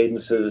launch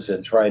cadences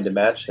and trying to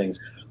match things.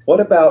 What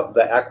about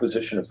the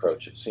acquisition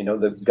approaches?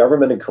 The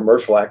government and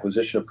commercial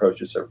acquisition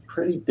approaches are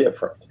pretty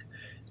different.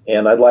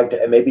 And I'd like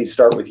to maybe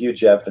start with you,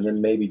 Jeff, and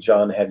then maybe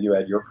John, have you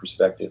add your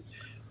perspective.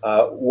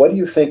 What do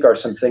you think are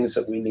some things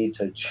that we need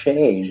to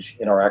change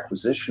in our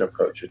acquisition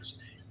approaches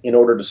in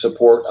order to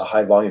support a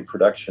high volume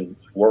production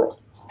world?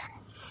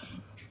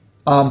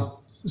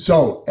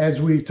 So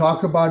as we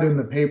talk about in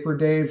the paper,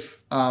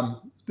 Dave,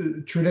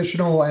 the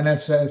traditional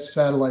NSS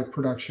satellite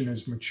production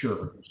is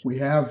mature. We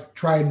have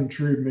tried and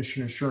true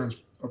mission assurance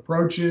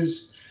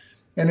approaches,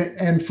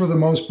 and for the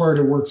most part,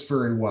 it works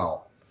very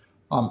well.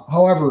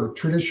 However,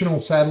 traditional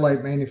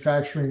satellite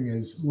manufacturing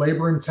is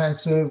labor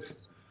intensive.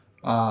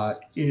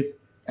 It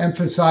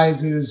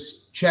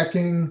emphasizes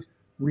checking,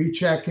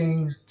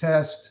 rechecking,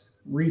 test,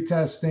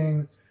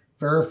 retesting,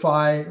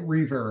 verify,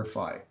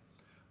 re-verify.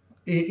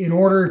 In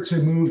order to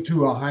move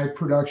to a high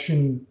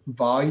production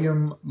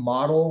volume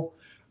model,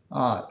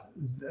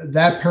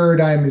 that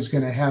paradigm is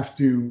going to have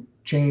to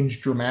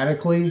change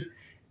dramatically.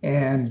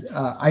 And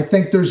I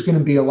think there's going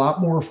to be a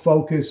lot more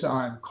focus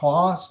on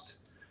cost,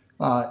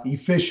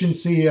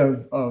 efficiency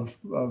of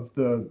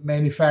the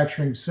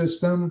manufacturing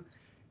system.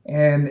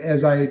 And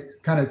as I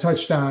kind of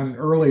touched on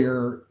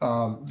earlier,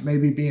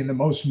 maybe being the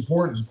most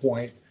important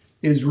point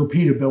is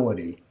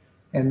repeatability.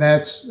 And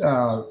that's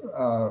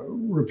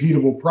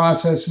repeatable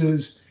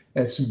processes.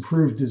 It's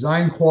improved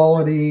design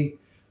quality.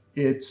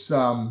 That's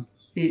the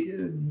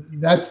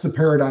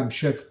paradigm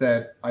shift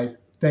that I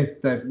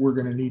think that we're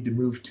going to need to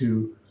move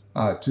to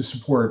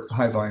support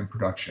high volume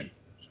production.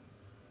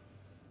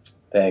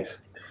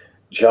 Thanks.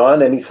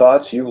 John, any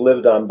thoughts? You've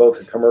lived on both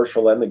the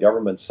commercial and the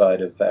government side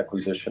of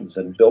acquisitions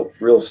and built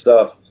real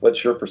stuff.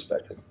 What's your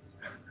perspective?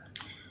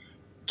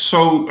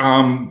 So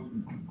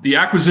the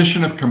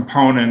acquisition of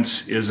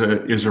components is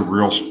a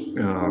real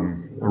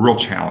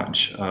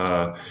challenge.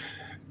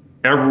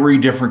 Every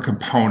different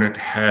component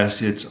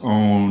has its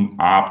own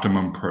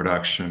optimum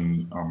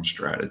production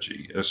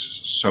strategy.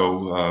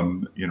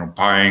 So,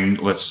 buying,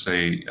 let's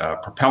say,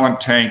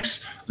 propellant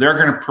tanks, they're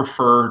going to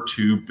prefer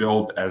to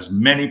build as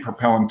many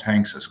propellant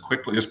tanks as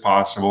quickly as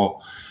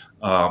possible,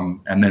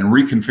 and then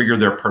reconfigure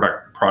their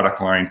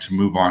product line to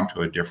move on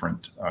to a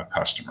different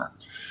customer.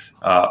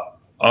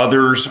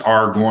 Others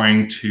are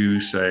going to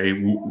say,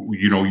 we'll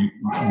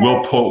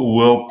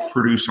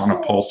produce on a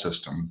pull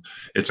system.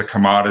 It's a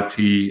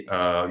commodity.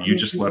 You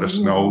just let us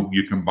know.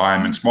 You can buy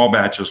them in small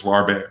batches,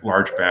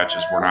 large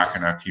batches. We're not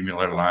going to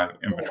accumulate a lot of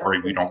inventory.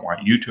 We don't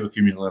want you to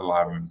accumulate a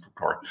lot of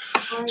inventory.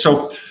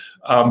 So,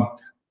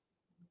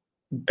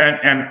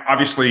 and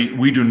obviously,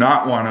 we do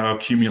not want to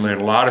accumulate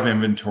a lot of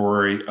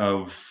inventory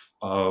of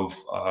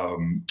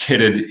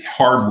kitted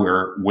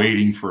hardware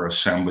waiting for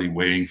assembly,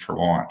 waiting for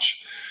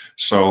launch.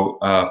 So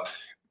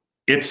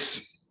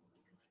it's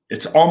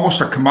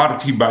almost a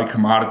commodity by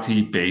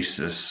commodity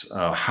basis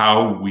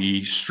how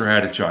we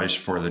strategize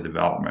for the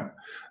development.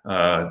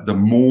 The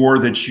more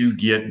that you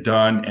get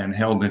done and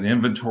held in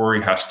inventory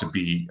has to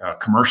be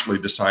commercially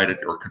decided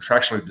or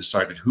contractually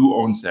decided who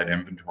owns that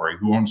inventory,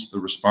 who owns the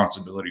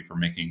responsibility for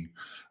making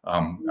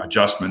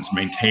adjustments,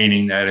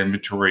 maintaining that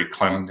inventory,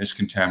 cleanliness,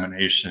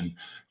 contamination.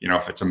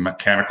 If it's a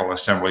mechanical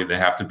assembly, they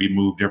have to be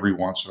moved every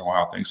once in a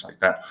while, things like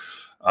that.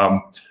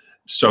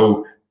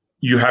 So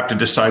you have to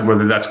decide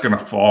whether that's going to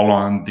fall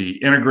on the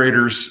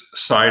integrator's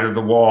side of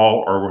the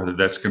wall or whether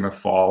that's going to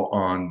fall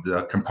on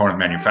the component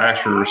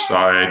manufacturer's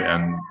side,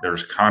 and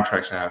there's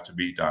contracts that have to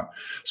be done.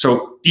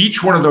 So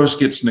each one of those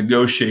gets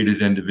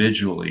negotiated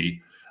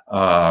individually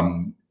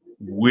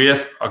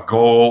with a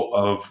goal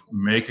of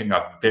making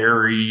a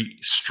very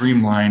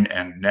streamlined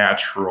and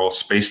natural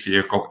space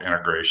vehicle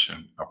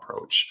integration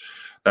approach.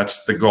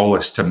 That's the goal,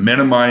 is to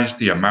minimize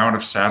the amount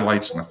of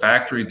satellites in the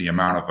factory, the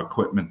amount of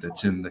equipment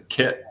that's in the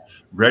kit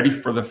ready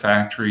for the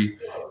factory,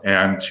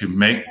 and to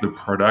make the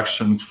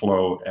production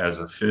flow as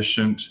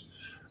efficient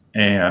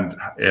and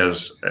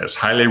as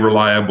highly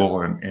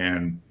reliable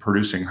and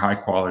producing high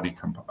quality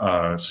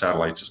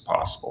satellites as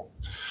possible.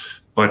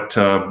 But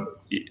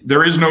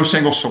there is no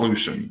single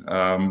solution.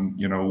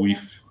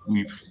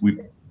 We've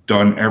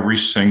done every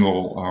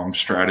single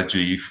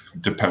strategy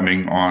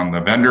depending on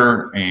the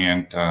vendor.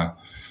 And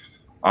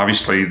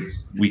obviously,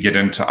 we get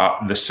into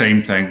the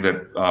same thing that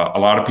a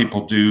lot of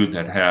people do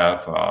that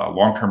have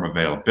long-term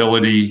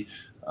availability,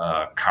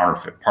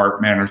 counterfeit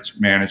part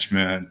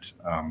management,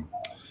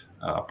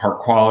 part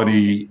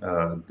quality,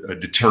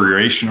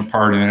 deterioration of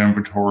part in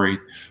inventory.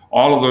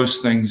 All of those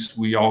things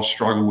we all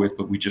struggle with,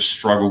 but we just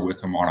struggle with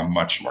them on a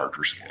much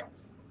larger scale.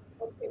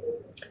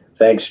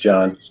 Thanks,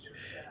 John.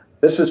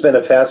 This has been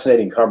a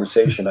fascinating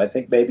conversation. I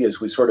think maybe as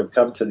we sort of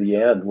come to the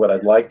end, what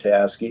I'd like to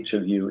ask each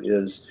of you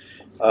is,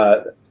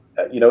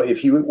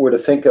 if you were to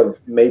think of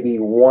maybe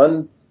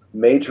one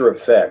major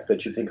effect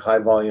that you think high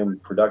volume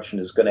production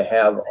is going to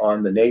have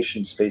on the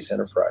nation's space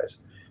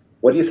enterprise,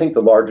 what do you think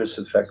the largest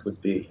effect would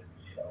be?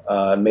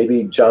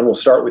 Maybe John, we'll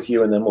start with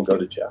you and then we'll go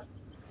to Jeff.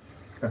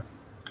 Okay.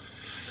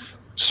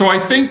 So I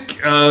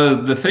think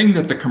the thing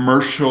that the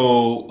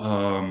commercial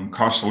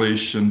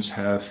constellations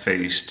have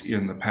faced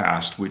in the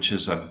past, which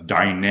is a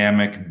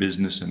dynamic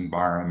business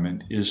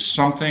environment, is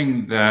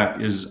something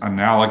that is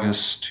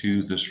analogous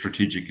to the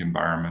strategic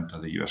environment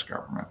of the U.S.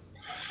 government.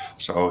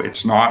 So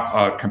it's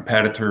not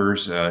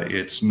competitors,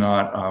 it's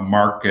not a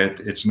market,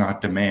 it's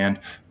not demand,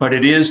 but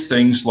it is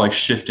things like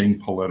shifting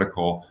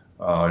political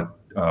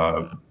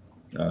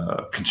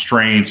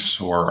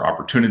constraints or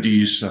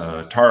opportunities,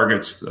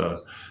 targets,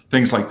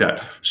 things like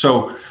that.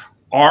 So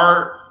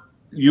our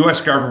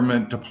U.S.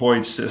 government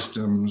deployed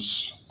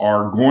systems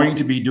are going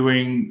to be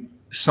doing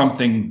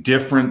something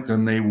different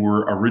than they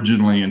were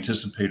originally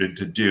anticipated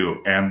to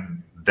do.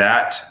 And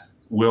that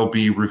will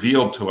be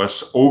revealed to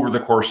us over the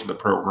course of the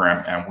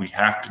program. And we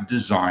have to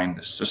design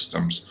the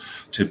systems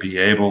to be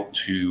able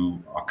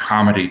to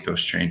accommodate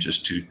those changes,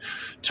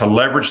 to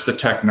leverage the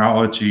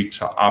technology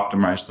to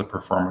optimize the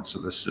performance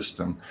of the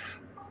system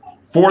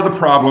for the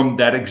problem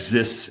that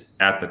exists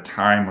at the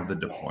time of the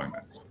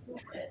deployment.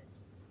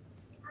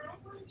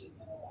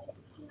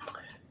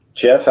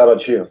 Jeff, how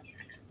about you?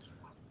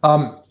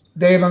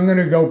 Dave, I'm going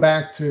to go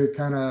back to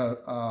kind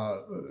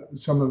of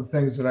some of the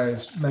things that I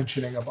was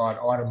mentioning about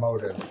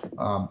automotive.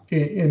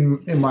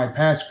 In my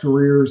past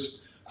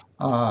careers,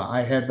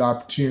 I had the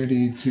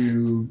opportunity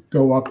to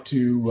go up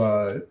to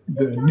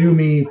the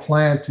NUMMI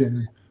plant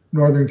in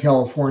Northern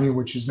California,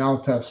 which is now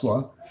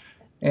Tesla.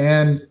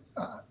 And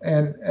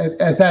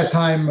at that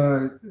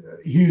time,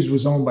 Hughes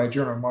was owned by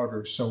General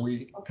Motors. So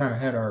we kind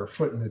of had our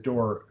foot in the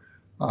door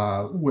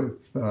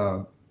with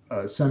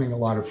sending a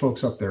lot of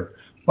folks up there.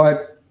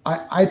 But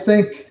I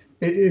think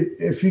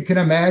if you can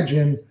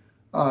imagine,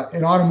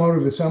 an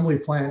automotive assembly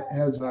plant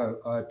has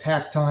a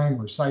takt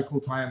time or cycle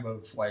time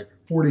of like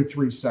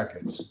 43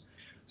 seconds.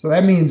 So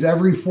that means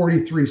every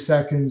 43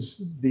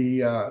 seconds,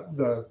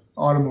 the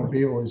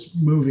automobile is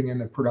moving in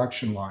the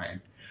production line.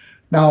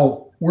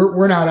 Now,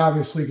 we're not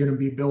obviously going to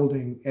be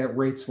building at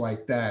rates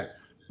like that.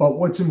 But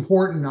what's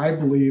important, I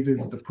believe,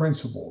 is the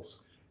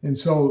principles. And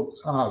so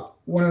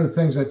one of the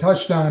things I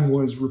touched on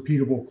was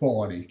repeatable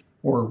quality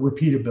or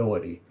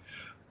repeatability.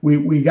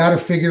 We got to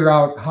figure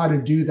out how to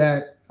do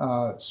that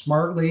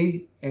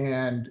smartly,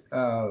 and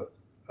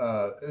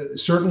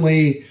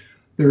certainly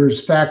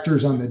there's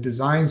factors on the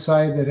design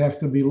side that have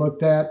to be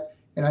looked at,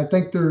 and I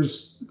think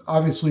there's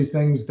obviously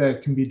things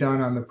that can be done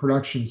on the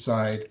production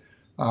side,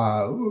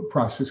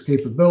 process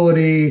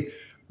capability,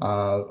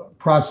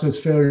 process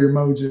failure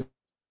modes,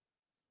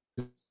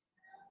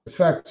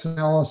 effects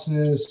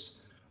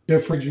analysis,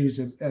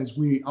 differentials as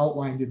we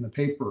outlined in the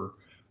paper.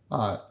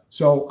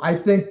 So I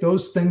think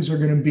those things are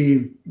going to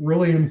be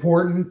really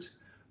important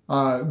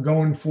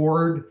going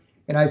forward.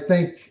 And I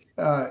think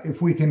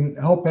if we can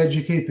help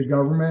educate the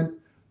government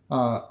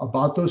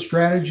about those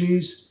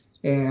strategies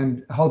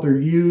and how they're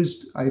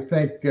used, I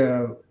think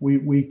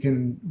we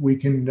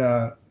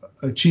can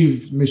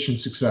achieve mission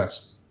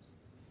success.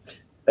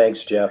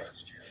 Thanks, Jeff.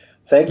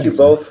 Thank you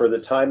both for the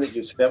time that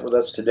you spent with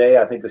us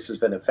today. I think this has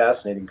been a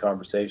fascinating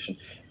conversation.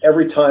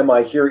 Every time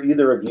I hear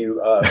either of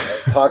you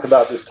talk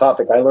about this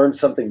topic, I learn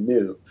something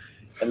new,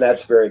 and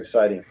that's very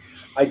exciting.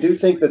 I do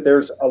think that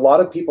there's a lot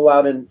of people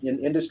out in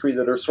industry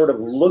that are sort of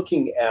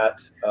looking at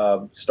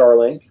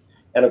Starlink,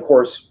 and of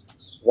course,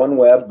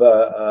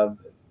 OneWeb,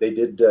 they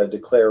did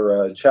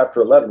declare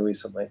Chapter 11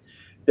 recently.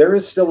 There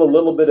is still a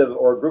little bit of,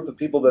 or a group of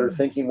people that are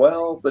thinking,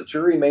 well, the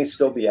jury may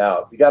still be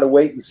out. We got to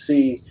wait and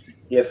see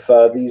if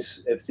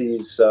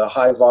these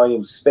high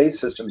volume space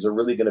systems are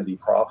really going to be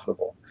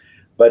profitable.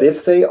 But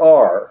if they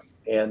are,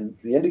 and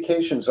the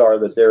indications are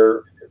that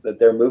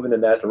they're moving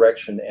in that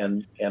direction,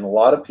 and a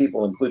lot of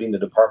people, including the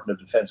Department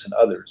of Defense and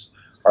others,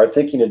 are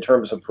thinking in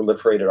terms of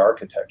proliferated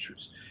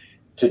architectures.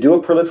 To do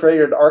a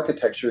proliferated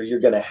architecture, you're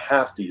going to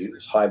have to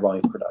use high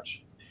volume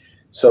production.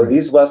 So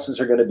these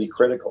lessons are going to be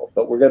critical,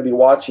 but we're going to be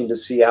watching to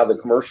see how the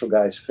commercial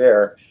guys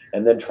fare,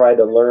 and then try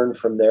to learn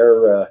from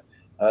their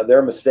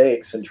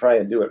mistakes and try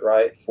and do it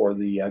right for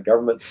the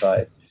government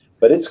side.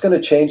 But it's going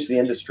to change the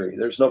industry.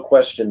 There's no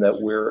question that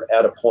we're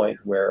at a point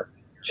where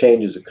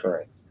change is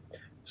occurring.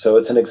 So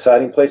it's an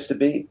exciting place to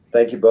be.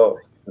 Thank you both.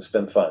 It's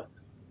been fun.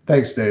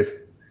 Thanks, Dave.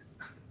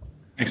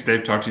 Thanks,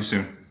 Dave. Talk to you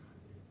soon.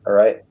 All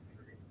right.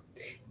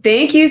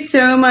 Thank you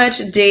so much,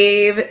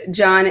 Dave,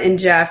 John, and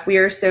Jeff. We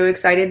are so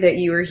excited that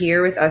you are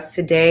here with us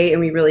today, and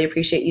we really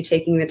appreciate you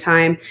taking the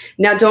time.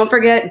 Now, don't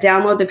forget,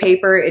 download the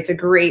paper. It's a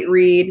great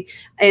read.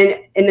 And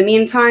in the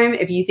meantime,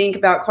 if you think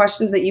about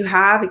questions that you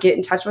have, get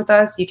in touch with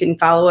us. You can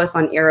follow us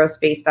on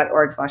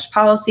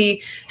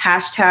aerospace.org/policy,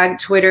 hashtag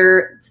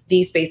Twitter,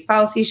 The Space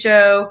Policy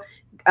Show.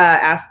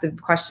 Ask the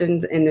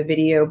questions in the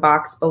video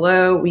box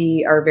below.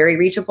 We are very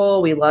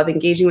reachable. We love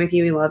engaging with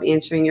you. We love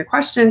answering your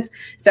questions.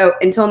 So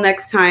until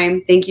next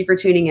time, thank you for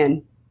tuning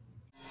in.